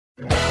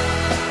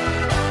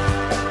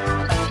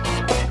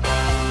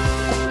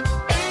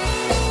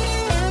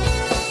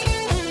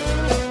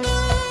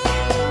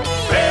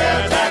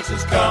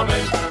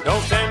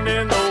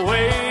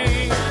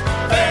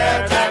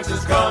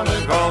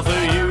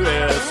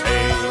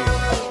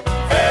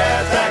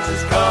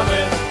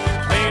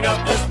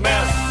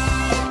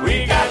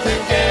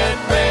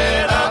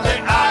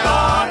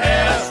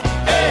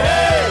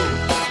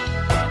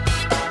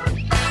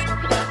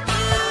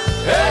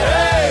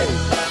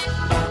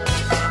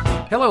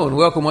Hello and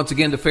welcome once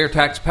again to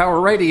FAIRtax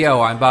Power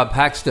Radio. I'm Bob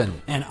Paxton.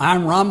 And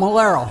I'm Ron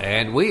Malero.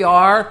 And we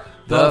are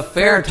the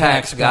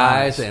FAIRtax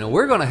guys, and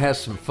we're going to have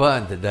some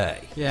fun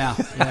today. Yeah.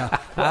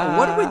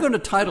 What are we going to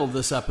title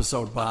this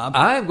episode, Bob?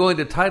 I'm going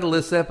to title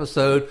this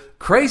episode,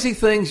 Crazy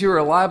Things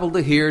You're Liable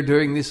to Hear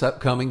During This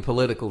Upcoming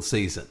Political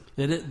Season.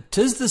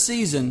 Tis the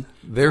season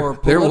for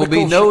political There will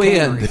be no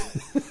chicanery.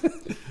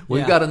 end.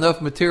 We've got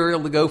enough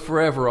material to go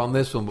forever on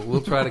this one, but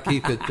we'll try to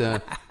keep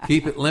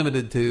it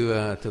limited to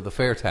the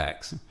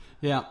FAIRtax.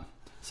 Yeah.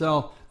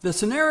 So the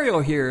scenario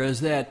here is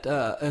that,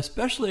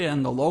 especially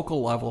on the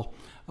local level,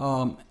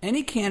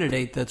 any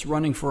candidate that's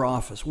running for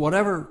office,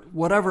 whatever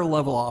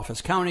level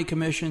office, county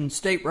commission,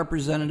 state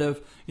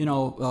representative,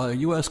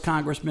 U.S.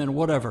 congressman,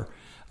 whatever,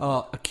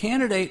 a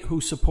candidate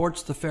who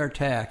supports the fair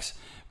tax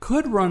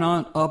could run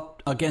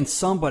up against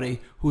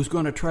somebody who's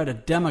going to try to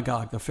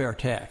demagogue the fair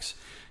tax.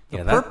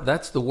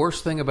 That's the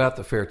worst thing about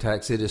the fair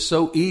tax. It is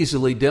so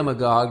easily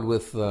demagogued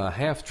with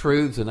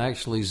half-truths and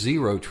actually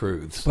zero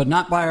truths. But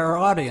not by our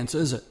audience,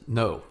 is it?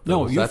 No.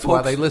 That's folks,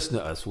 why they listen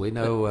to us. We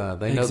know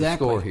they know the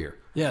score here.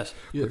 Yes.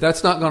 But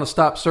that's not going to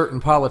stop certain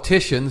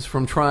politicians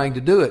from trying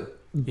to do it.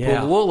 Yeah.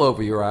 Pull the wool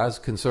over your eyes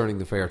concerning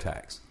the fair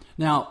tax.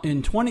 Now,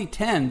 in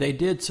 2010, they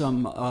did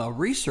some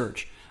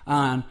research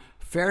on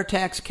fair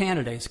tax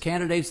candidates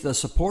that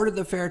supported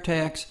the fair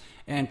tax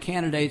and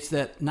candidates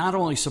that not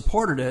only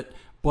supported it,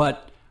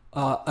 but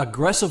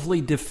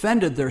aggressively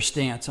defended their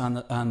stance on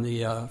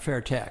the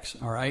fair tax.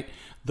 All right,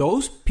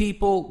 those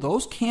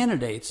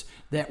candidates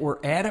that were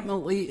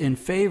adamantly in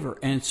favor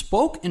and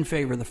spoke in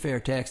favor of the fair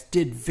tax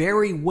did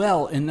very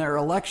well in their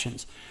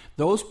elections.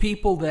 Those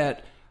people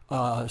that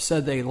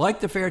said they liked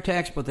the fair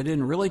tax, but they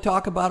didn't really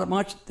talk about it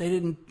much, they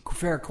didn't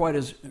fare quite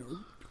as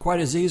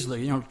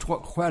easily,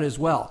 quite as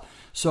well.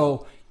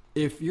 So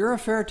if you're a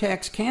fair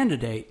tax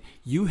candidate,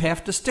 you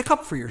have to stick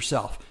up for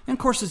yourself. And of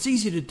course, it's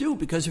easy to do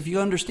because if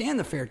you understand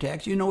the fair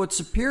tax, you know it's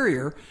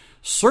superior,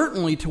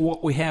 certainly to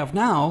what we have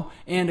now,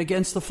 and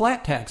against the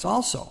flat tax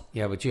also.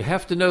 Yeah, but you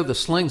have to know the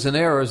slings and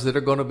arrows that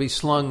are going to be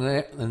slung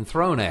and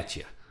thrown at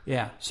you.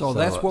 Yeah, so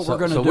that's what we're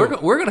going to do.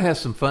 We're going to have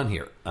some fun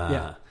here.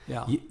 Yeah.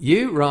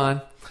 You,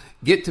 Ron,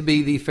 get to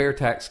be the fair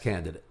tax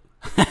candidate.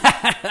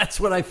 That's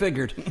what I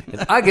figured.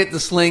 And I get to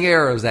sling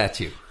arrows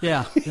at you.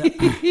 Yeah.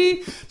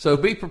 So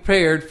be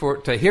prepared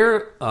to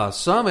hear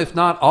some, if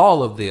not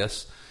all of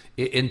this,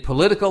 in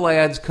political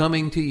ads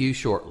coming to you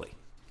shortly.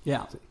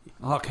 Yeah.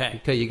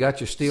 Okay. Okay, you got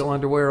your steel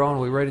underwear on? Are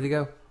we ready to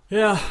go?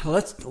 Yeah,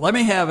 let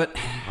me have it.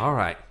 All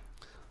right.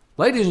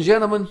 Ladies and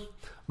gentlemen,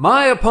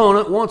 my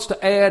opponent wants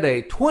to add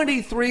a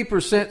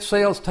 23%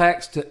 sales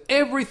tax to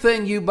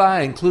everything you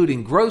buy,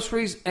 including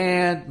groceries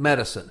and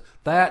medicine.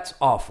 That's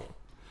awful.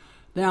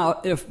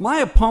 Now, if my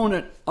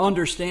opponent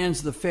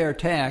understands the fair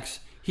tax,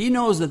 he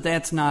knows that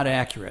that's not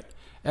accurate.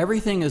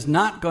 Everything is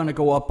not going to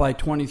go up by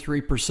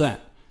 23%,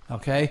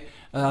 okay?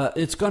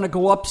 It's going to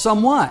go up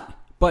somewhat,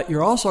 but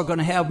you're also going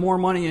to have more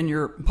money in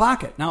your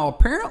pocket. Now,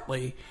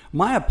 apparently,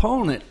 my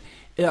opponent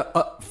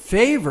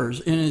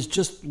favors and is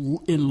just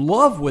in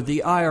love with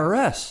the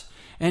IRS,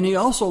 and he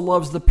also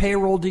loves the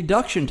payroll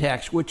deduction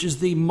tax, which is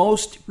the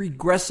most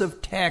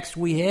regressive tax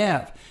we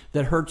have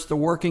that hurts the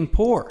working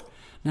poor.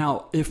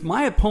 Now, if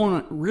my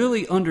opponent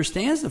really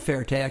understands the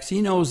fair tax,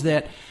 he knows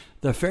that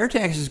the fair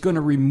tax is going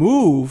to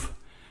remove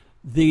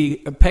the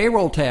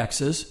payroll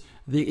taxes,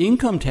 the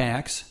income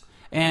tax,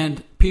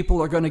 and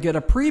people are going to get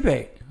a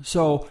prebate.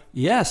 So,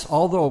 yes,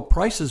 although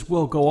prices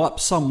will go up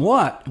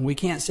somewhat, and we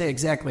can't say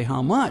exactly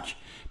how much,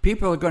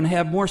 people are going to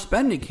have more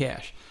spending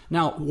cash.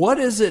 Now, what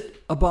is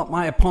it about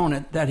my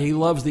opponent that he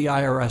loves the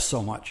IRS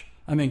so much?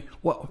 I mean,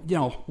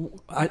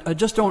 I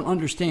just don't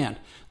understand.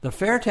 The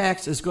fair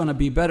tax is going to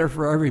be better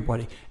for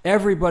everybody.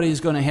 Everybody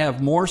is going to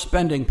have more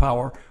spending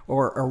power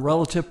or a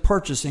relative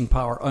purchasing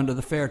power under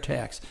the fair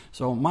tax.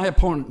 So my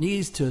opponent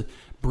needs to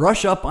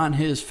brush up on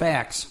his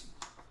facts.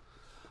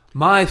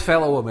 My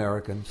fellow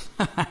Americans,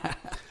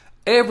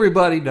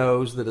 everybody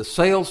knows that a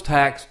sales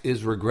tax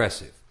is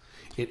regressive.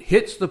 It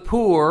hits the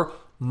poor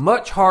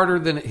much harder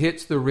than it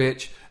hits the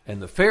rich. And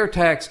the fair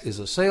tax is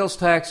a sales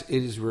tax.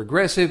 It is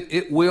regressive.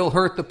 It will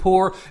hurt the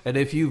poor. And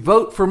if you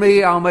vote for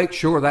me, I'll make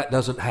sure that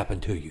doesn't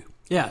happen to you.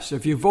 Yes,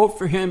 if you vote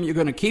for him, you're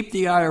going to keep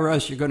the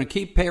IRS, you're going to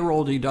keep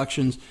payroll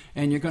deductions,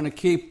 and you're going to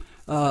keep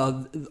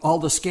all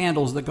the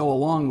scandals that go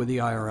along with the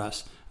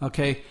IRS.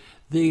 Okay,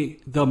 the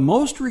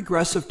most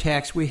regressive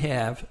tax we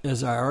have,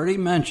 as I already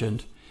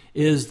mentioned,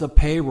 is the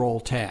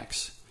payroll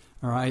tax.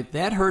 All right,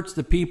 that hurts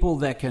the people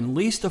that can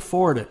least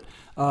afford it.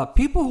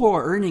 People who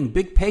are earning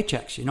big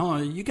paychecks,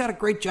 you got a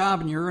great job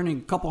and you're earning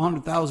a couple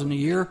 $100,000 a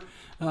year.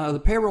 The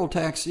payroll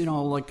tax,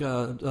 like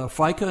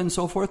FICA and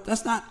so forth,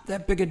 that's not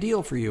that big a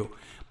deal for you.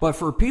 But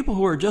for people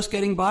who are just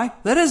getting by,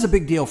 that is a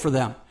big deal for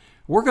them.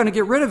 We're going to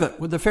get rid of it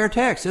with the fair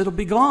tax. It'll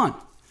be gone.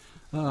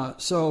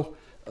 So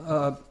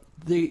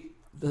the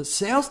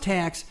sales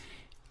tax,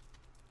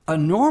 a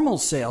normal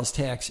sales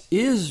tax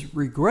is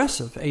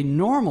regressive, a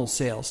normal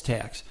sales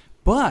tax.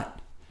 But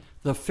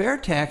the fair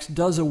tax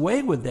does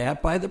away with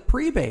that by the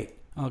prebate.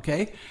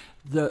 Okay,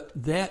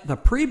 the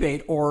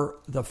prebate or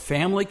the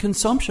family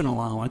consumption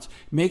allowance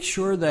makes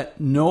sure that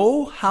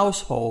no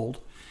household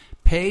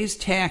pays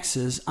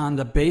taxes on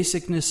the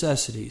basic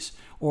necessities,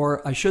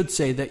 or I should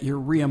say that you're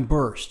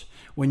reimbursed.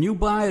 When you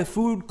buy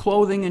food,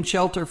 clothing, and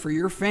shelter for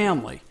your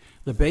family,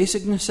 the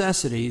basic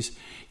necessities,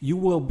 you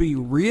will be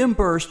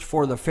reimbursed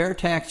for the fair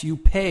tax you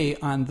pay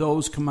on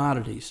those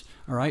commodities.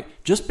 All right?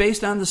 Just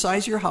based on the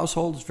size of your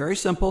household. It's very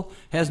simple.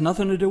 Has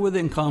nothing to do with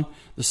income.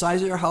 The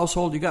size of your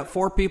household, you got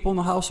 4 people in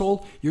the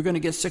household, you're going to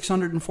get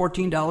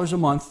 $614 a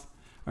month.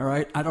 All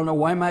right? I don't know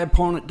why my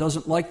opponent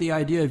doesn't like the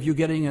idea of you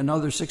getting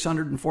another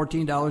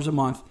 $614 a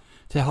month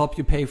to help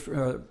you pay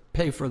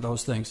for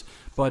those things.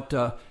 But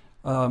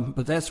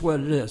that's what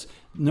it is.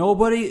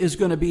 Nobody is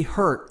going to be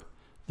hurt.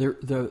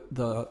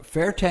 The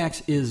fair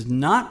tax is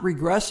not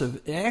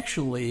regressive.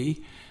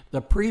 Actually,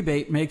 the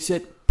prebate makes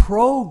it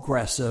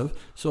progressive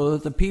so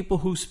that the people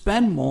who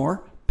spend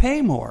more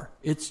pay more.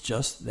 It's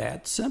just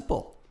that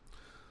simple.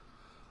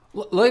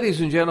 Ladies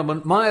and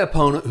gentlemen, my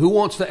opponent, who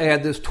wants to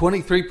add this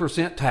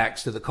 23%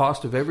 tax to the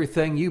cost of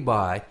everything you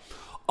buy,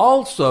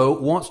 also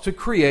wants to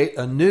create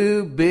a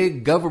new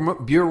big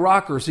government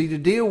bureaucracy to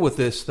deal with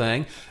this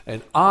thing.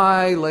 And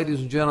I,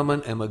 ladies and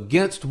gentlemen, am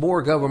against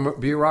more government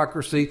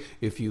bureaucracy.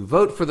 If you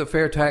vote for the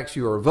fair tax,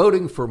 you are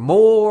voting for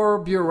more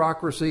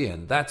bureaucracy,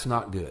 and that's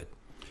not good.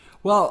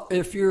 Well,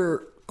 if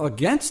you're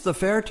against the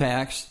fair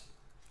tax,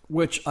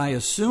 which I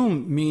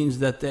assume means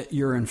that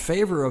you're in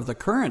favor of the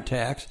current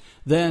tax,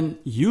 then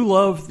you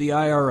love the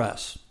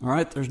IRS. All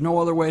right? There's no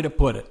other way to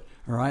put it.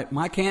 All right?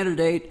 My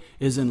candidate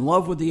is in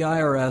love with the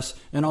IRS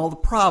and all the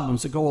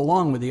problems that go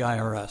along with the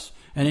IRS.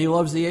 And he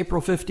loves the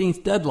April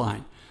 15th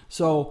deadline.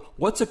 So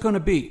what's it going to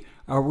be?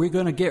 Are we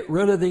going to get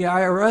rid of the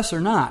IRS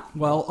or not?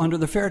 Well, under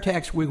the fair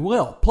tax, we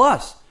will.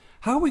 Plus,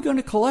 how are we going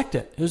to collect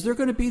it? Is there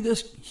going to be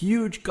this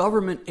huge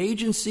government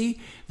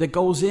agency that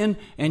goes in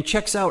and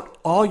checks out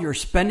all your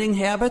spending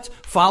habits,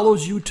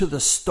 follows you to the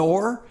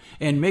store,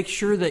 and makes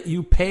sure that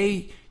you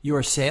pay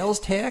your sales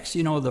tax,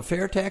 the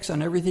fair tax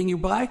on everything you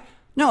buy?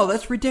 No,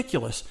 that's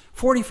ridiculous.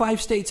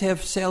 45 states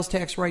have sales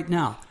tax right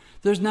now.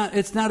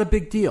 It's not a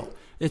big deal.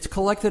 It's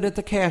collected at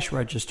the cash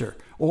register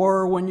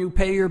or when you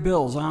pay your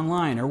bills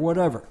online or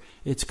whatever.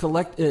 It's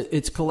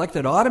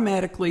collected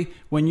automatically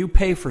when you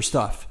pay for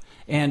stuff.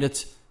 And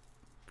it's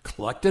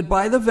collected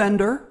by the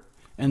vendor,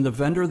 and the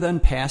vendor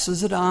then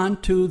passes it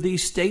on to the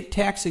state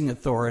taxing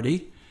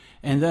authority.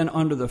 And then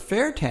under the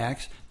fair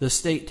tax, the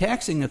state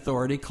taxing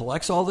authority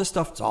collects all this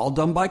stuff. It's all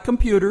done by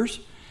computers,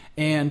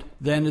 and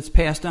then it's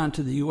passed on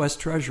to the U.S.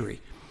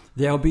 Treasury.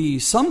 There'll be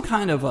some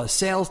kind of a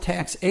sales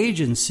tax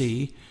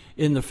agency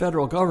in the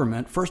federal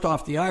government. First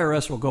off, the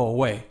IRS will go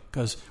away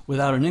because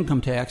without an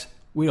income tax,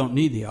 we don't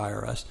need the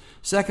IRS.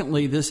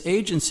 Secondly, this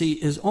agency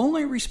is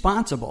only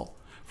responsible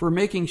for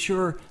making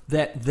sure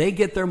that they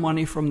get their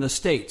money from the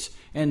states,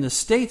 and the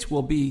states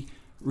will be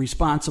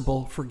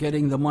responsible for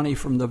getting the money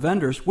from the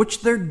vendors,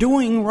 which they're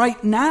doing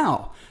right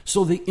now.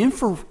 So the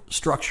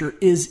infrastructure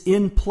is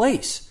in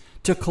place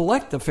to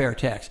collect the fair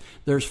tax.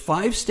 There's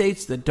 5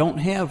 states that don't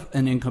have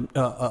an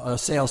a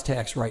sales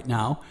tax right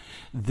now.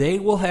 They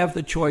will have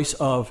the choice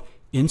of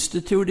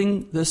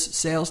instituting this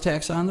sales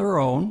tax on their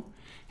own,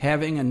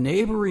 having a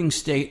neighboring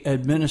state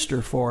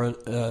administer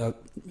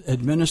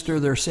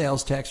their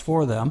sales tax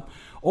for them,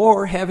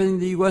 or having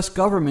the U.S.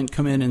 government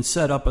come in and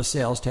set up a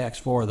sales tax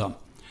for them.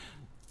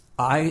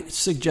 I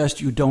suggest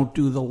you don't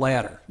do the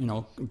latter,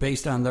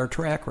 based on their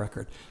track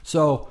record.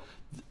 So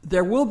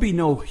there will be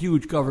no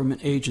huge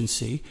government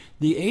agency.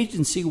 The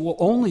agency will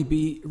only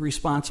be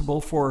responsible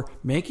for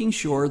making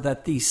sure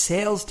that the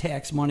sales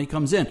tax money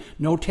comes in.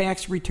 No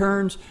tax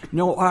returns,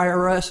 no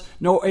IRS,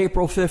 no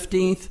April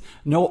 15th,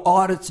 no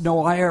audits,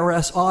 no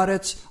IRS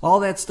audits. All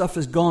that stuff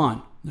is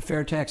gone. The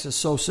fair tax is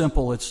so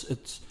simple,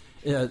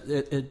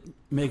 it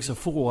makes a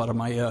fool out of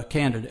my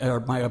candidate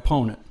or my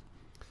opponent.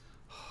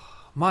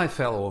 My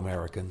fellow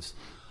Americans,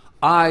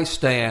 I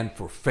stand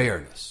for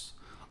fairness.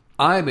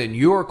 I'm in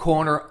your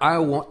corner. I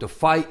want to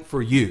fight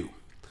for you.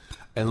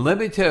 And let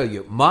me tell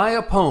you, my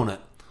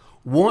opponent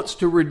wants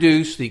to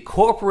reduce the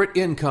corporate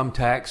income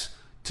tax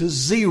to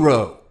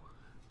 0.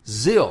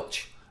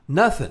 Zilch.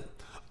 Nothing.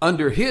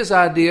 Under his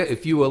idea,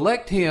 if you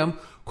elect him,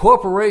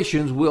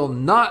 corporations will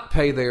not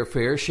pay their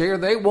fair share.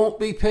 They won't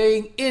be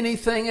paying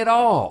anything at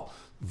all.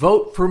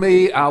 Vote for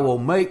me. I will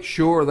make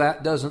sure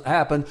that doesn't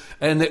happen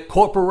and that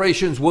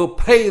corporations will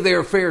pay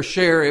their fair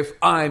share if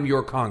I'm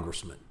your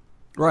congressman.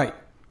 Right.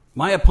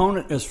 My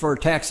opponent is for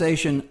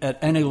taxation at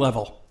any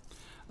level.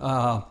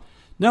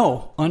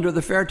 No, under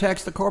the fair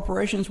tax, the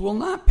corporations will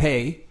not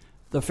pay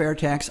the fair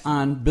tax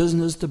on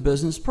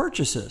business-to-business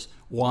purchases.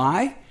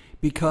 Why?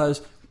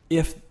 Because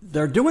if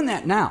they're doing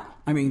that now,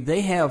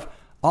 they have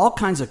all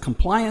kinds of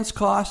compliance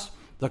costs,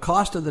 the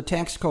cost of the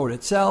tax code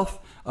itself,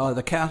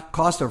 the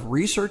cost of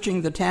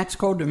researching the tax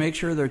code to make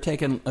sure they're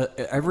taking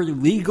every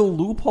legal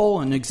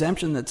loophole and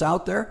exemption that's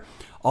out there.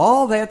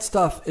 All that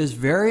stuff is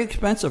very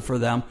expensive for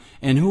them,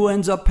 and who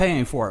ends up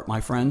paying for it,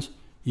 my friends?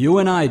 You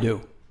and I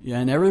do.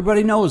 And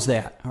everybody knows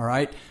that, all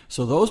right?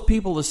 So those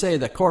people that say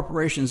that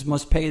corporations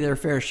must pay their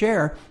fair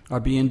share are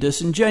being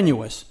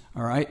disingenuous,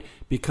 all right?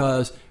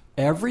 Because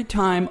every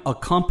time a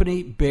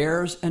company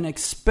bears an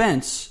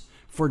expense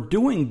for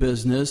doing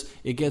business,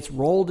 it gets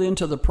rolled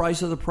into the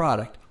price of the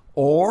product.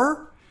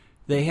 Or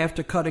they have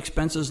to cut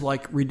expenses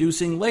like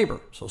reducing labor,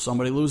 so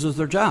somebody loses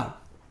their job.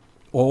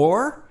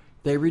 Or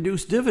they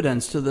reduce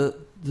dividends to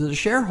the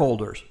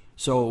shareholders,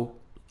 so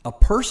a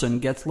person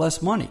gets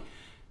less money.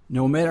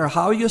 No matter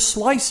how you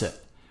slice it,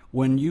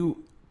 when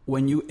you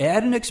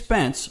add an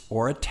expense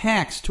or a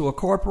tax to a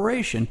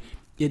corporation,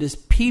 it is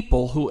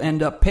people who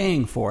end up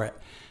paying for it.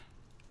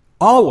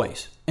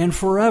 Always and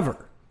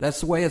forever. That's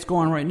the way it's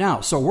going right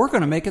now. So we're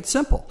going to make it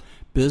simple.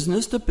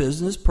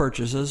 Business-to-business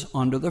purchases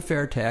under the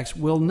fair tax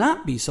will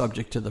not be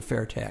subject to the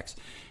fair tax.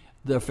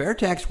 The fair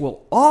tax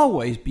will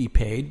always be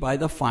paid by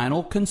the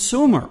final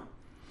consumer.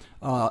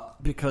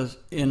 Because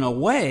in a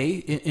way,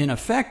 in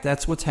effect,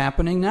 that's what's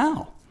happening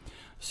now.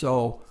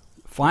 So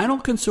final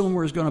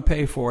consumer is going to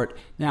pay for it.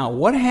 Now,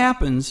 what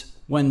happens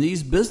when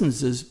these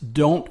businesses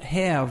don't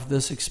have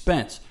this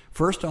expense?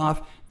 First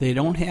off, they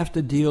don't have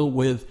to deal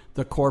with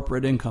the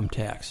corporate income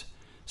tax.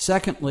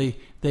 Secondly,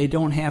 they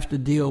don't have to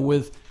deal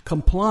with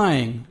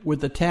complying with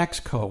the tax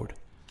code.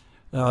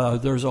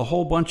 There's a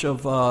whole bunch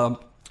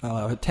of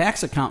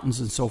tax accountants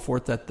and so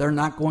forth that they're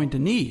not going to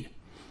need.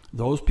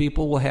 Those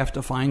people will have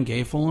to find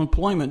gainful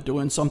employment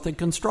doing something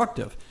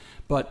constructive.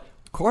 But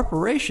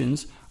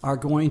corporations are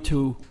going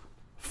to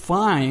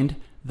find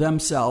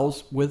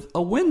themselves with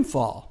a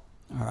windfall.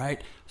 All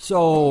right?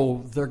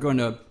 So they're going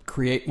to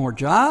create more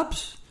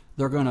jobs.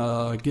 They're going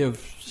to give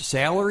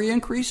salary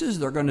increases.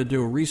 They're going to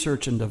do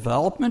research and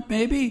development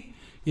maybe.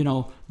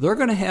 They're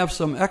going to have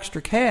some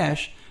extra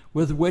cash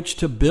with which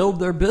to build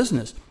their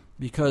business.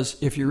 Because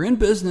if you're in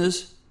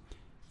business,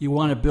 you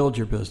want to build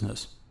your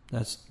business.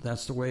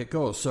 That's the way it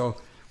goes. So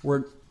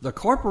the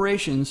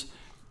corporations,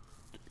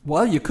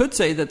 well, you could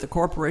say that the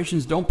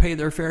corporations don't pay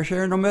their fair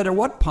share no matter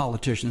what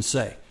politicians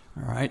say.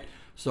 All right.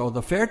 So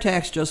the fair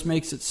tax just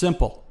makes it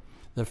simple.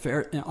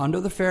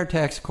 Under the fair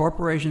tax,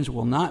 corporations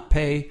will not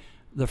pay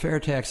the fair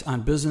tax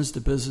on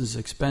business-to-business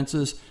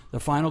expenses. The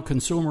final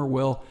consumer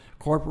will.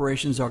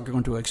 Corporations are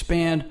going to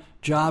expand.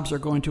 Jobs are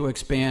going to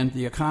expand.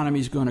 The economy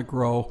is going to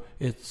grow.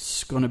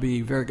 It's going to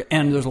be very good.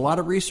 And there's a lot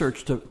of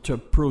research to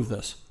prove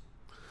this.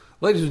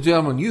 Ladies and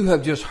gentlemen, you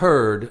have just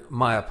heard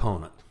my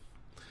opponent.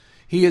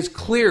 He is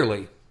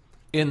clearly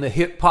in the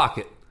hip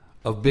pocket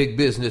of big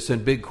business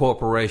and big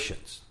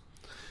corporations.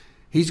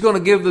 He's going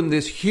to give them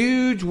this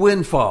huge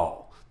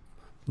windfall,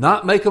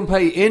 not make them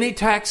pay any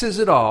taxes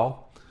at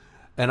all,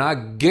 and I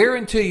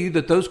guarantee you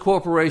that those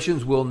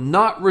corporations will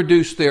not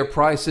reduce their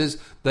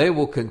prices. They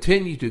will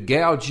continue to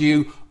gouge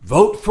you.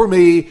 Vote for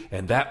me,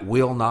 and that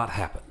will not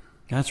happen.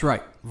 That's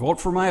right.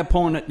 Vote for my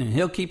opponent, and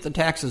he'll keep the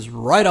taxes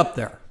right up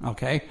there,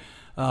 okay?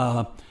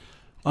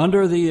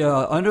 Under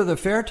the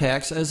fair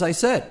tax, as I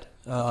said,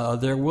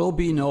 there will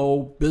be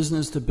no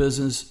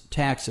business-to-business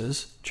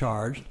taxes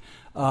charged.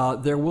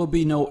 There will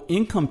be no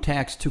income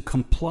tax to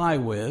comply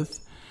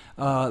with.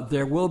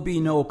 There will be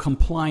no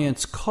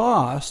compliance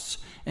costs.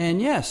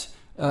 And yes,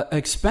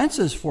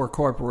 expenses for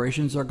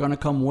corporations are going to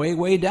come way,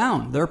 way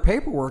down. Their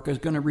paperwork is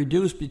going to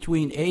reduce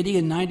between 80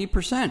 and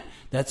 90%.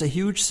 That's a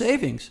huge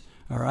savings,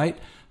 all right?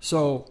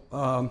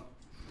 So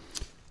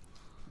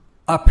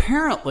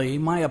apparently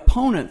my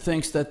opponent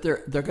thinks that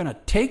they're going to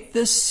take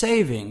this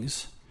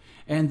savings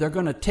and they're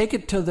going to take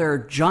it to their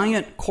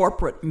giant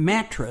corporate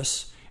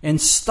mattress and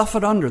stuff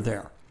it under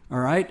there. All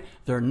right?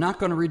 They're not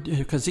going to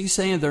because he's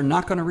saying they're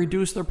not going to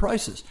reduce their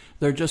prices.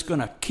 They're just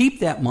going to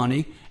keep that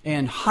money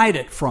and hide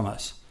it from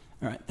us.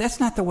 All right? That's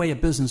not the way a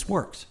business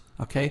works.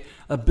 Okay?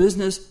 A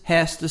business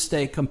has to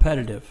stay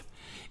competitive.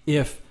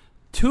 If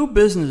two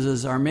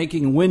businesses are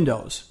making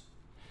windows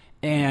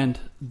and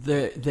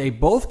they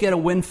both get a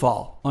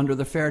windfall under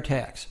the fair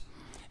tax,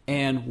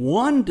 and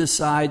one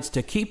decides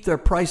to keep their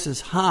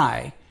prices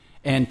high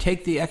and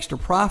take the extra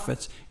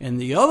profits,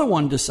 and the other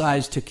one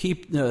decides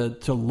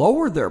to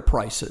lower their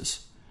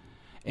prices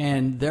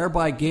and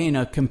thereby gain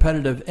a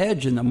competitive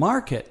edge in the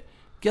market,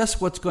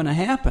 guess what's going to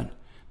happen?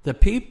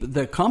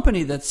 The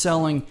company that's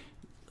selling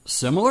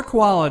similar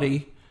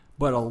quality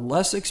but a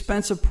less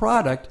expensive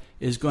product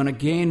is going to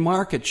gain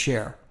market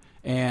share,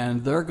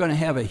 and they're going to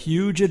have a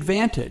huge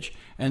advantage.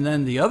 And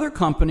then the other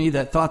company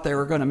that thought they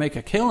were going to make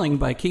a killing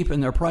by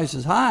keeping their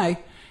prices high,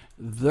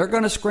 they're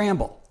going to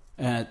scramble.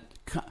 And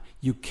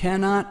you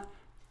cannot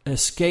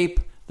escape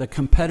the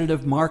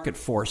competitive market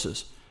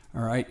forces.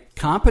 All right,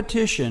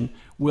 competition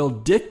will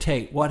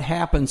dictate what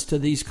happens to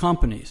these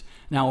companies.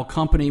 Now, a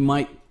company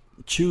might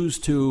choose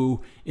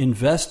to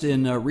invest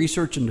in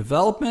research and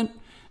development.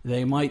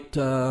 They might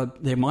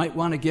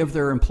want to give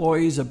their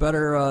employees a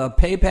better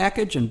pay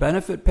package and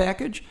benefit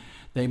package.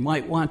 They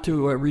might want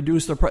to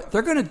reduce their price.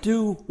 They're going to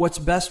do what's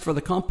best for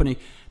the company,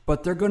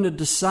 but they're going to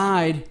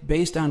decide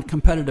based on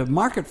competitive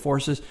market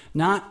forces,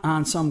 not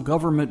on some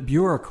government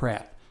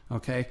bureaucrat.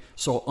 Okay?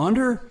 So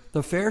under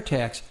the fair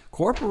tax,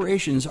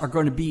 corporations are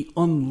going to be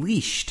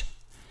unleashed.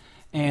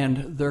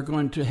 and they're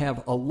going to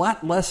have a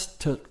lot less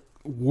to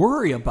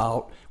worry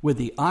about with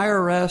the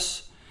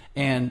IRS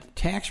and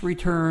tax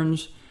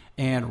returns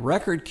and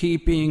record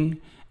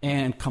keeping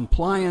and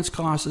compliance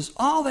costs.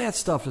 All that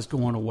stuff is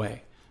going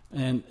away,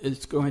 and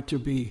it's going to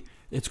be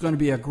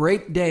a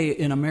great day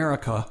in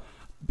America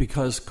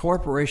because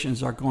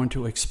corporations are going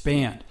to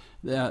expand.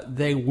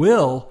 They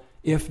will,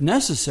 if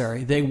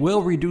necessary, they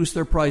will reduce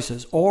their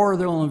prices, or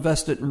they'll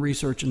invest it in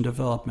research and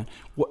development.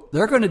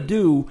 They're going to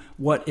do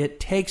what it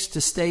takes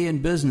to stay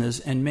in business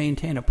and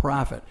maintain a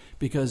profit,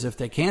 because if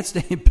they can't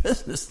stay in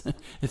business,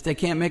 if they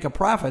can't make a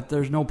profit,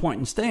 there's no point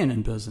in staying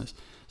in business.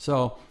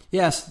 So,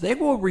 yes, they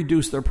will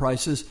reduce their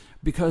prices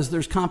because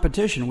there's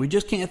competition. We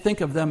just can't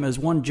think of them as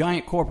one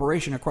giant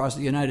corporation across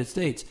the United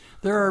States.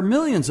 There are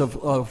millions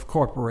of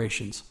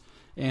corporations,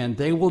 and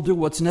they will do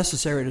what's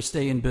necessary to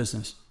stay in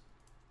business.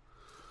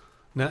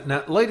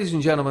 Now, ladies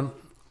and gentlemen,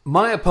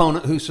 my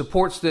opponent who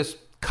supports this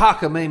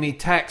cockamamie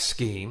tax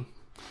scheme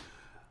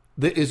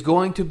that is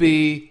going to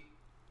be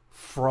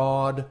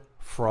fraud,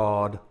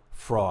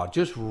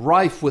 just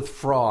rife with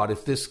fraud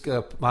if this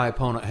my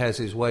opponent has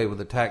his way with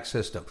the tax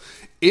system.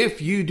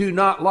 If you do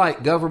not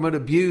like government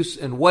abuse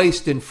and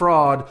waste and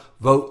fraud,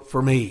 vote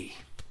for me.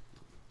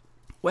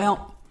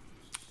 Well,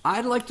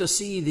 I'd like to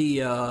see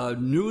the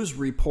news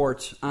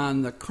reports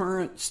on the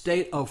current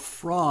state of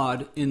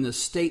fraud in the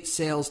state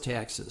sales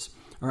taxes.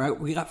 All right,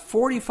 we got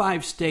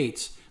 45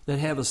 states that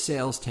have a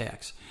sales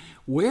tax.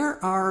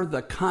 Where are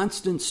the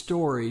constant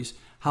stories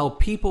how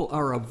people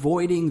are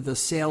avoiding the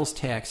sales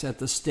tax at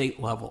the state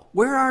level?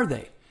 Where are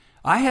they?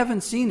 I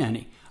haven't seen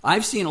any.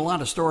 I've seen a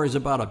lot of stories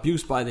about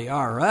abuse by the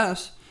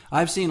IRS.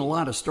 I've seen a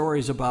lot of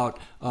stories about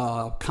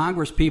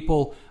Congress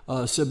people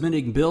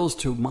submitting bills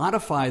to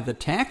modify the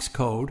tax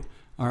code.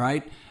 All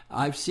right,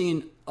 I've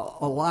seen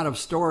a lot of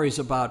stories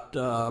about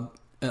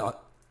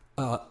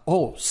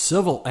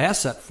civil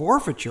asset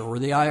forfeiture, where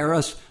the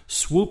IRS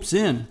swoops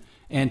in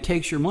and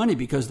takes your money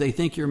because they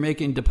think you're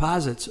making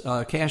deposits,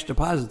 cash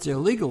deposits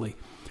illegally.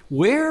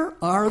 Where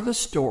are the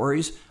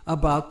stories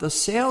about the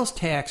sales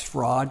tax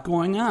fraud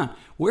going on?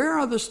 Where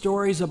are the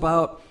stories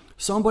about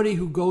somebody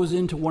who goes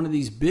into one of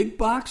these big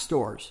box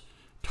stores,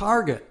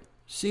 Target,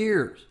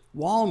 Sears,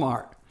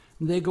 Walmart,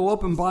 and they go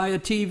up and buy a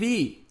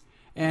TV,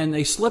 and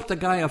they slip the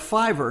guy a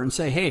 $5 and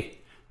say, "Hey,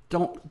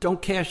 don't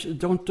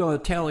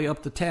tally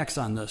up the tax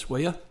on this, will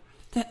you?"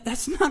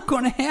 That's not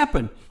going to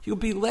happen. You'll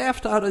be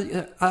laughed out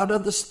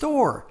of the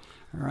store.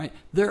 All right,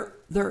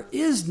 there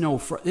is no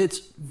fraud. It's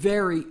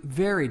very,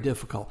 very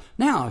difficult.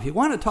 Now, if you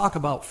want to talk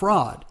about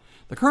fraud,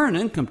 the current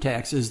income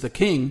tax is the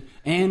king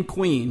and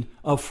queen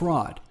of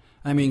fraud.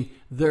 I mean,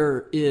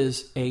 there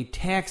is a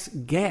tax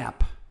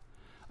gap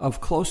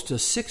of close to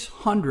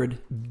 $600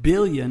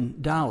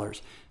 billion.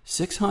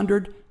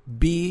 $600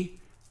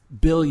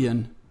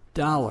 billion.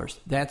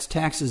 That's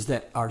taxes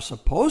that are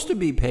supposed to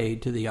be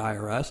paid to the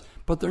IRS,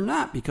 but they're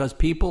not because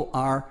people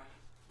are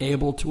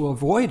able to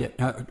avoid it.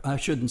 I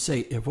shouldn't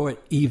say avoid,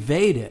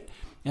 evade it.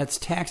 That's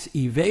tax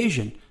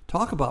evasion.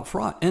 Talk about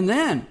fraud. And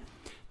then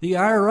the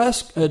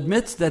IRS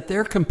admits that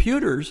their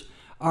computers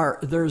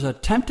there's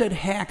attempted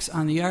hacks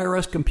on the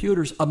IRS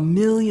computers 1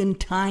 million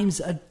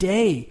times a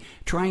day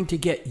trying to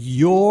get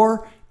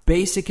your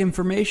basic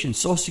information,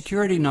 Social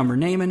Security number,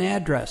 name and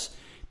address.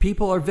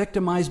 People are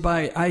victimized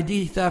by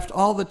ID theft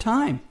all the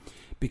time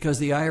because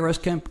the IRS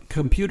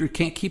computer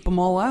can't keep them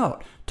all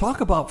out. Talk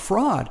about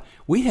fraud.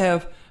 We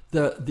have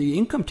the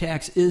income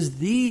tax is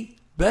the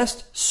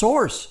best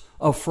source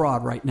of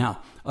fraud right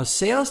now. A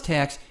sales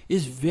tax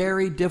is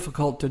very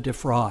difficult to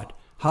defraud.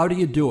 How do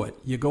you do it?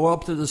 You go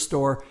up to the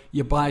store,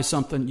 you buy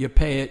something, you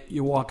pay it,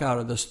 you walk out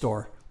of the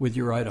store with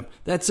your item.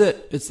 That's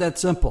it. It's that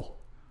simple.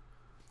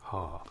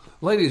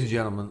 Ladies and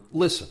gentlemen,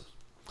 listen.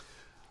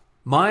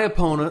 My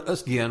opponent,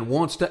 again,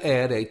 wants to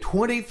add a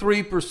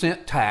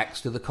 23%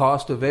 tax to the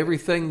cost of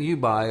everything you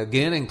buy,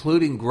 again,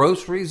 including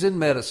groceries and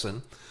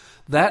medicine.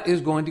 That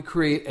is going to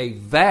create a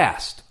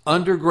vast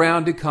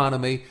underground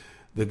economy.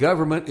 The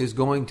government is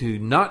going to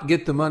not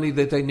get the money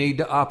that they need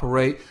to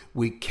operate.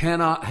 We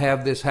cannot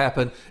have this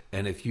happen.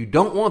 And if you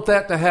don't want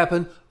that to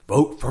happen,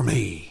 vote for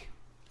me.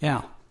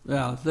 Yeah,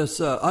 this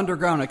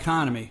underground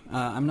economy,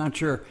 I'm not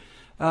sure.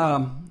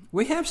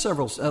 We have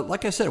several,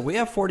 like I said, we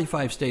have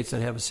 45 states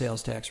that have a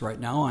sales tax right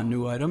now on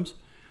new items.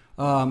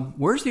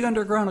 Where's the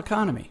underground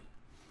economy?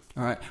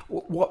 All right.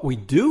 What we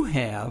do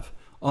have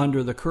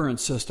under the current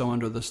system,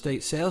 under the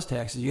state sales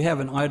taxes, you have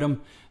an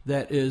item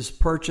that is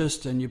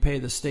purchased and you pay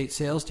the state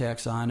sales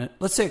tax on it.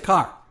 Let's say a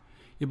car.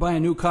 You buy a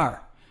new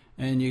car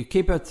and you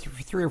keep it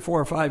for 3 or 4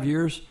 or 5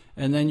 years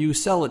and then you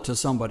sell it to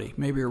somebody,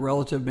 maybe a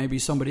relative, maybe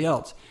somebody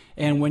else.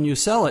 And when you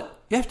sell it,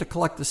 you have to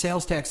collect the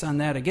sales tax on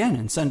that again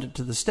and send it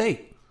to the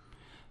state.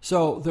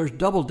 So there's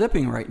double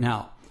dipping right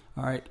now.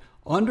 All right.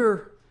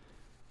 Under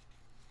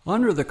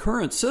the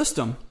current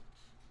system,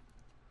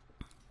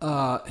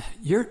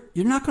 you're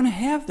not going to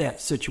have that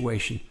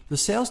situation. The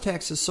sales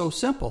tax is so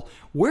simple.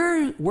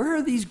 Where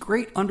are these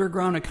great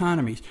underground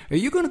economies? Are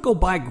you going to go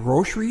buy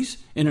groceries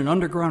in an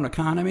underground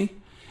economy?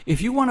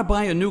 If you want to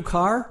buy a new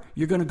car,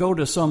 you're going to go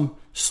to some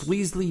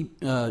sleazy,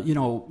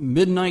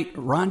 midnight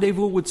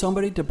rendezvous with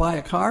somebody to buy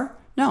a car?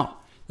 No.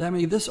 I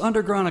mean, this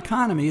underground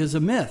economy is a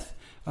myth.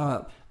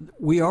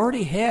 We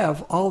already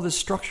have all this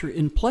structure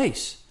in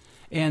place,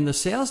 and the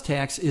sales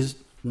tax is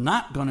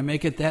not going to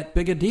make it that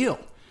big a deal.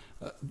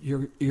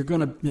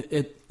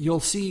 You'll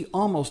see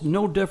almost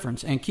no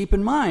difference. And keep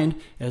in mind,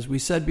 as we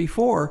said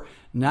before,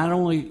 not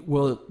only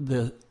will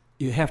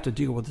you have to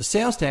deal with the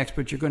sales tax,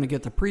 but you're going to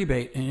get the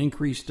prebate and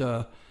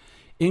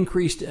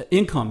increased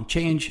income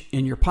change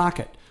in your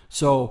pocket.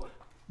 So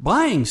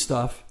buying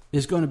stuff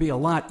is going to be a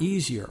lot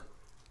easier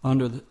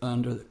under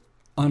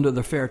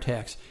the fair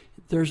tax.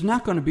 There's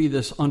not going to be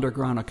this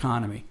underground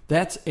economy.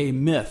 That's a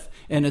myth,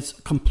 and it's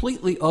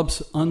completely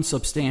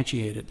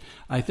unsubstantiated.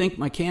 I think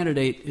my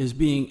candidate is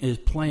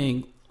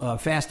playing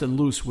fast and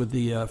loose with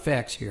the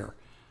facts here.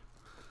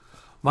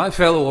 My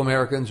fellow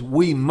Americans,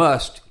 we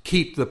must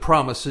keep the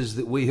promises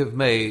that we have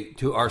made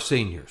to our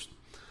seniors.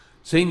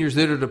 Seniors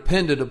that are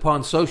dependent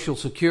upon Social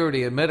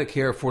Security and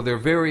Medicare for their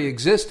very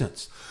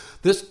existence.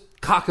 This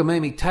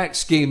cockamamie tax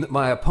scheme that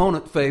my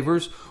opponent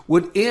favors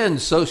would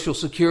end Social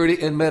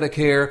Security and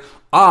Medicare.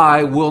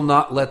 I will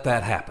not let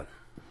that happen.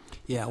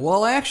 Yeah,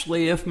 well,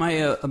 actually, if my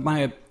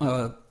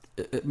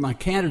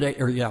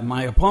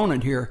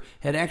opponent here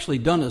had actually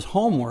done his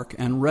homework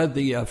and read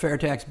the fair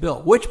tax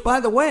bill, which, by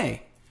the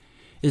way,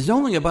 is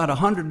only about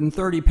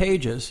 130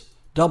 pages,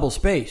 double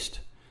spaced.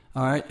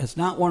 All right, it's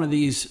not one of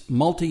these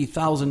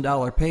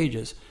multi-$1,000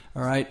 pages.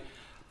 All right,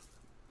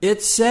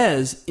 it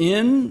says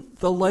in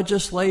the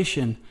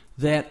legislation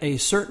that a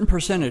certain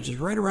percentage,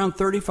 right around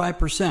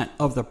 35%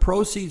 of the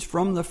proceeds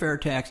from the fair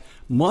tax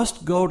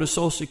must go to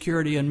Social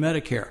Security and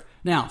Medicare.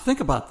 Now, think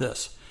about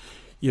this.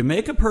 You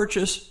make a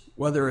purchase,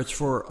 whether it's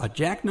for a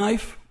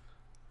jackknife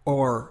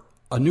or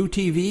a new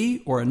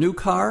TV or a new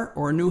car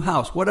or a new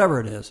house, whatever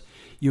it is.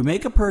 You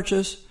make a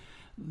purchase,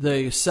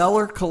 the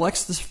seller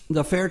collects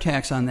the fair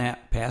tax on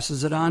that,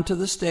 passes it on to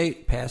the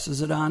state,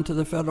 passes it on to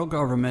the federal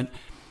government.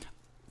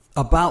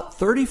 About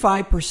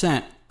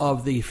 35%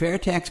 of the fair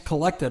tax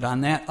collected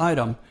on that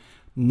item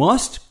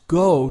must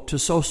go to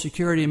Social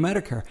Security and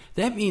Medicare.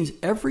 That means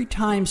every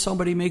time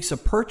somebody makes a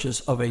purchase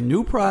of a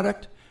new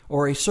product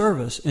or a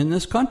service in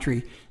this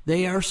country,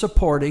 they are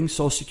supporting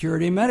Social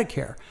Security and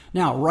Medicare.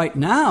 Now, right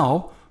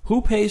now,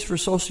 who pays for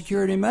Social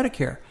Security and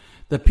Medicare?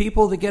 The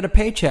people that get a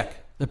paycheck,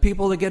 the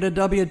people that get a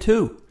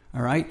W-2,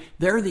 all right?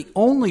 They're the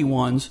only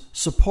ones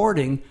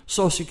supporting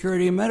Social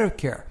Security and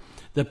Medicare.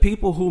 The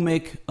people who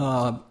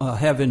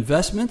have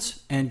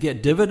investments and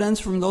get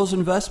dividends from those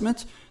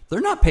investments,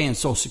 they're not paying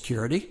Social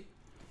Security,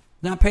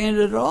 not paying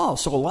it at all.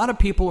 So a lot of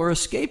people are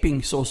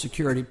escaping Social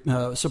Security,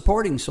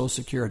 supporting Social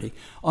Security.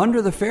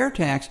 Under the fair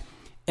tax,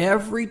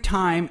 every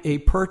time a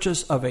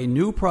purchase of a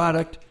new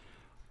product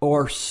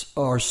or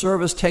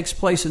service takes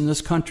place in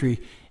this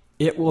country,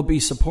 it will be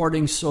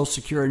supporting Social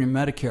Security and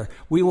Medicare.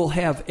 We will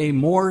have a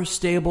more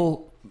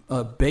stable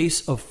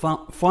base of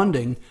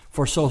funding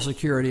for Social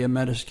Security and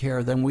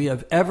Medicare than we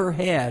have ever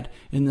had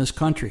in this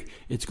country.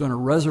 It's going to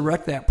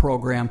resurrect that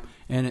program,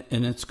 and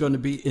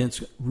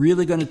it's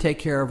really going to take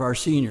care of our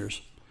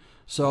seniors.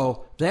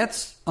 So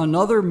that's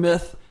another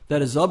myth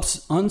that is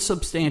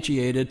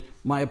unsubstantiated.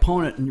 My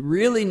opponent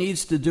really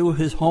needs to do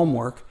his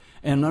homework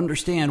and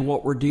understand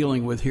what we're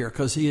dealing with here,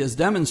 because he has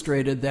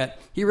demonstrated that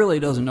he really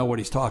doesn't know what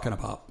he's talking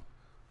about.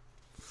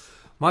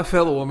 My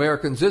fellow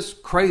Americans, this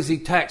crazy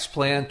tax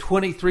plan,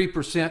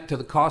 23% to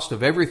the cost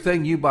of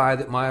everything you buy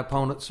that my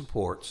opponent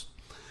supports,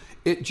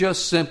 it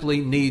just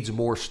simply needs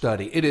more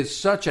study. It is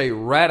such a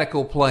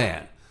radical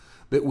plan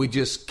that we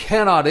just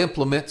cannot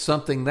implement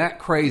something that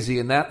crazy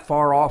and that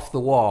far off the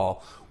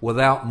wall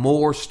without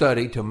more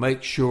study to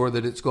make sure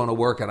that it's going to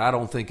work, and I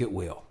don't think it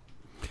will.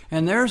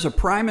 And there's a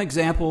prime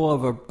example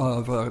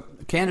of a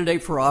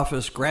candidate for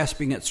office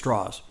grasping at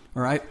straws.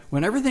 All right,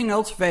 when everything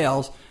else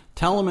fails,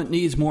 tell them it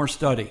needs more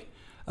study.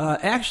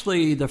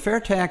 Actually, the fair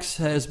tax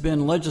has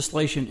been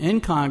legislation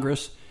in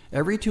Congress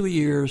every 2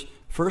 years,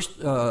 first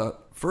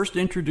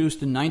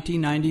introduced in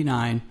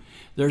 1999.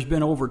 There's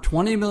been over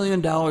 $20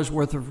 million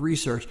worth of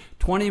research,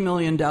 $20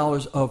 million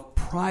of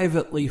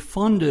privately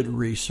funded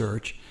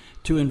research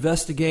to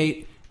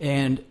investigate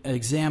and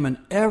examine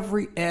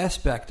every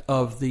aspect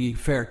of the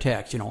fair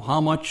tax. You know,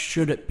 how much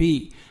should it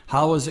be?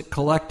 How is it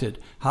collected?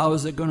 How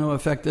is it going to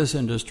affect this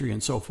industry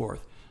and so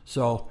forth?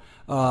 So,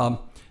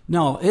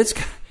 no,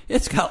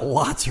 it's got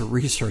lots of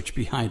research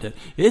behind it.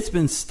 It's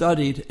been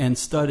studied,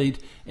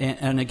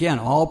 and again,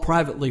 all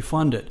privately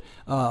funded.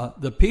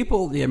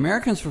 The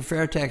Americans for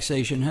Fair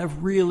Taxation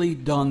have really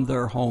done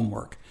their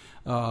homework.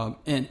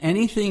 And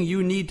anything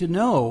you need to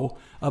know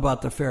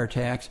about the fair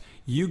tax,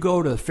 you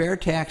go to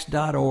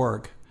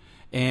fairtax.org,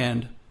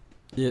 and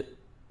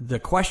the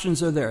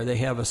questions are there. They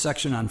have a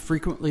section on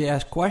frequently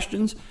asked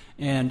questions,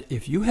 and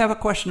if you have a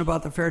question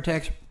about the fair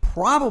tax,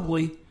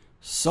 probably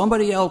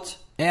somebody else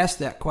asked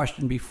that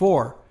question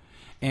before,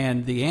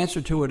 and the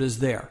answer to it is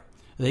there.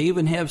 They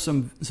even have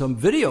some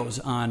videos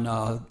on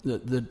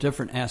the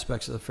different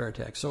aspects of the fair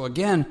tax. So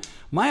again,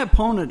 my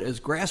opponent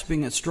is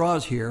grasping at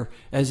straws here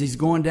as he's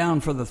going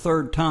down for the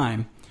third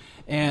time.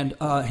 And,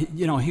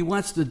 he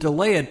wants to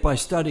delay it by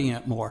studying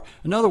it more.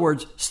 In other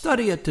words,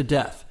 study it to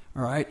death,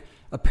 all right?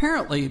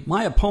 Apparently,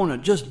 my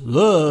opponent just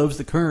loves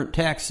the current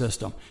tax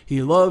system.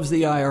 He loves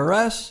the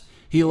IRS.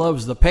 He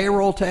loves the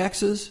payroll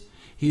taxes.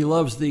 He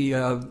loves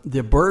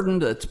the burden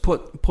that's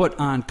put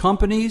on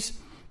companies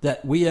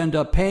that we end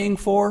up paying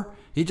for.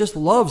 He just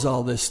loves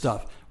all this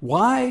stuff.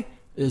 Why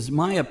is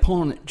my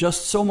opponent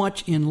just so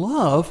much in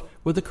love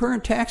with the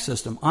current tax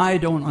system? I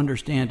don't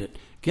understand it.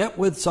 Get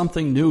with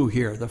something new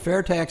here. The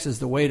fair tax is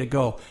the way to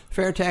go.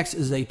 Fair tax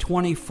is a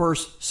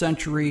 21st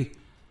century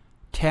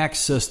tax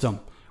system.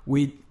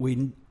 We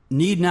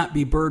need not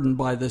be burdened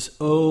by this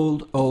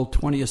old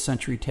 20th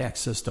century tax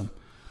system.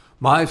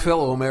 My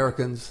fellow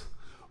Americans,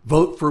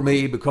 vote for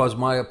me because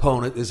my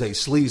opponent is a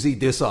sleazy,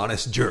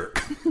 dishonest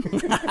jerk.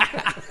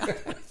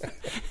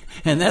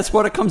 And that's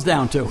what it comes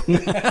down to.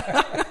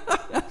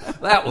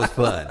 That was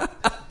fun.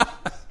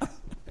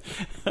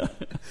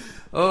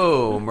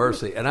 Oh,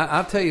 mercy. And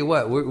I'll tell you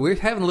what, we're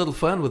having a little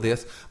fun with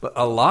this, but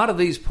a lot of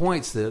these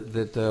points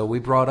that we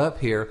brought up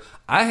here,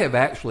 I have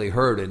actually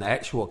heard in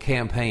actual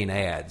campaign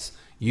ads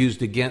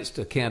used against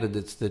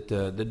candidates that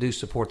do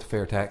support the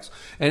fair tax.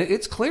 And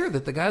it's clear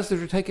that the guys that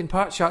are taking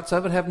pot shots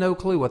of it have no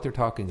clue what they're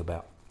talking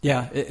about.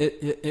 Yeah,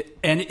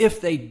 and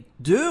if they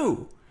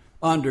do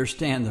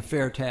understand the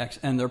fair tax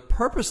and they're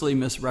purposely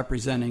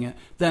misrepresenting it,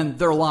 then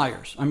they're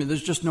liars. I mean,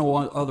 there's just no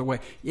other way.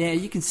 Yeah,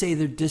 you can say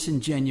they're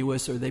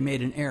disingenuous or they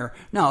made an error.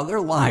 No,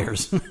 they're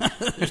liars.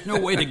 There's no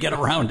way to get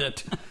around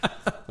it.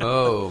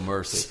 Oh,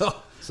 mercy.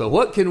 So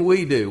what can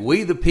we do?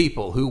 We, the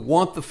people who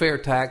want the fair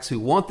tax,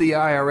 who want the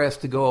IRS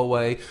to go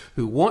away,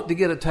 who want to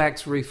get a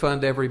tax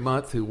refund every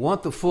month, who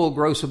want the full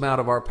gross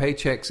amount of our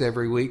paychecks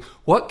every week,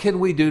 what can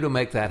we do to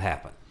make that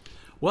happen?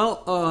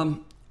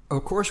 Well,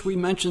 of course, we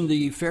mentioned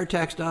the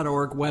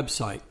FAIRtax.org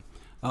website.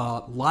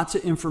 Lots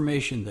of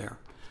information there.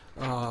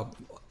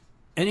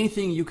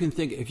 Anything you can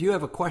think. If you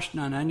have a question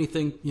on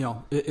anything,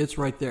 it's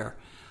right there.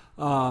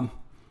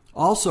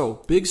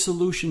 Also,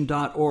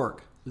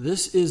 bigsolution.org.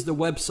 This is the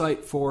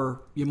website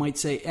for, you might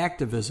say,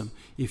 activism.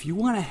 If you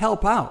want to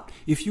help out,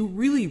 if you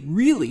really,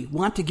 really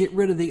want to get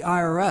rid of the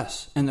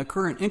IRS and the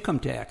current income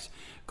tax,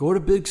 go to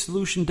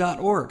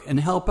bigsolution.org and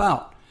help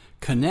out.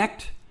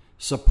 Connect,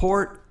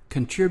 support,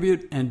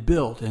 contribute, and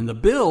build. And the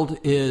build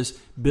is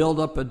build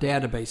up a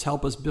database.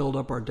 Help us build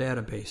up our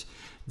database.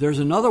 There's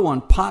another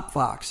one,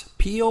 POPVOX,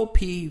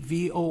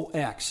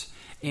 POPVOX.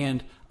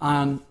 And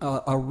on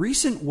a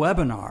recent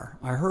webinar,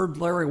 I heard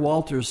Larry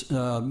Walters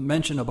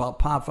mention about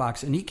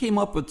POPVOX, and he came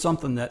up with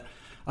something that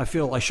I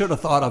feel I should have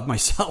thought of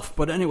myself.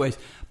 But anyways,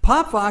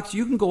 POPVOX,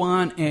 you can go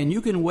on and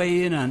you can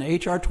weigh in on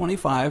H.R.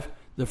 25,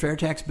 the fair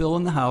tax bill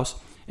in the House,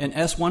 and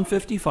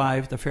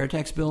S-155, the fair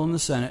tax bill in the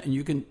Senate, and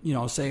you can,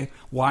 say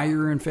why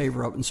you're in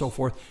favor of it and so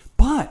forth.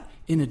 But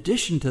in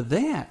addition to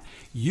that,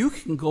 you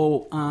can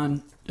go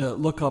on,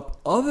 look up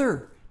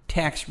other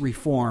tax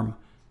reform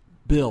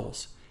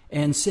bills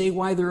and say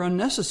why they're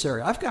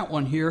unnecessary. I've got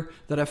one here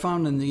that I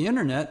found on the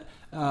internet.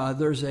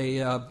 There's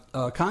a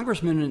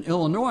congressman in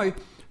Illinois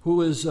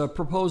who is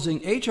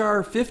proposing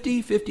H.R.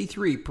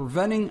 5053,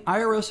 Preventing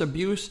IRS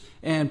Abuse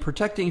and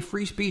Protecting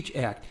Free Speech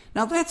Act.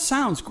 Now that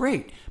sounds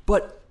great,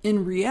 but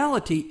in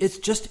reality, it's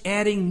just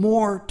adding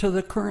more to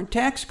the current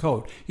tax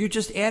code. You're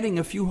just adding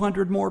a few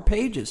hundred more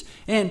pages.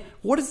 And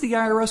what is the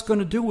IRS going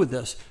to do with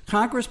this?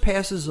 Congress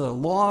passes a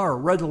law or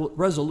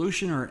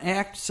resolution or an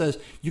act says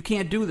you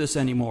can't do this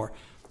anymore.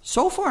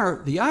 So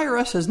far, the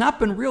IRS has not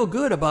been real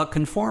good about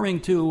conforming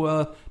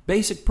to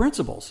basic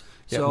principles.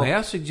 Yeah, may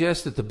I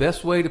suggest that the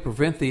best way to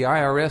prevent the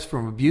IRS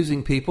from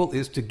abusing people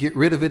is to get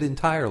rid of it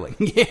entirely?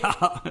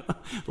 Yeah,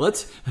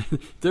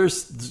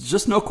 there's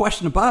just no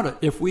question about it.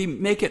 If we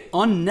make it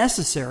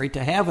unnecessary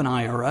to have an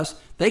IRS,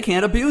 they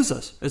can't abuse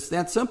us. It's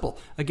that simple.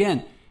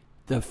 Again,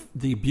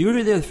 the beauty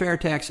of the fair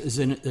tax is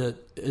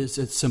is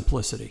its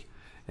simplicity.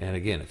 And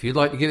again, if you'd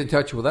like to get in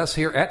touch with us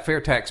here at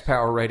FairTax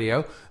Power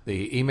Radio,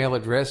 the email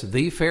address,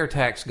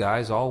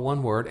 thefairtaxguys, all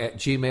one word,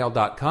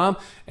 @gmail.com,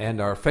 and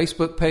our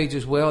Facebook page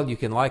as well. You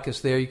can like us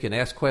there. You can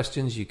ask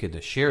questions. You can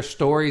share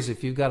stories.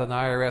 If you've got an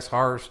IRS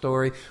horror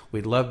story,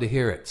 we'd love to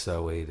hear it.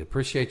 So we'd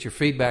appreciate your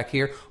feedback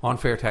here on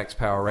FairTax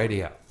Power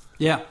Radio.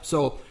 Yeah,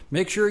 so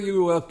make sure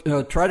you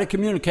try to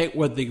communicate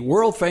with the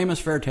world-famous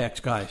fair tax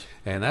guys.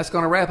 And that's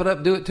going to wrap it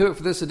up, do it to it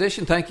for this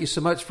edition. Thank you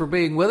so much for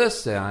being with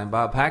us. I'm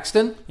Bob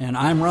Paxton. And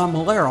I'm Ron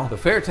Malero. The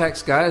Fair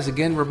Tax Guys,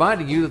 again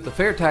reminding you that the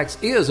fair tax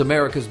is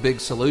America's big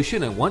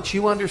solution, and once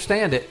you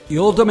understand it,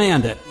 you'll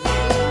demand it.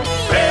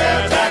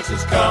 Fair tax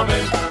is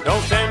coming.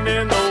 Don't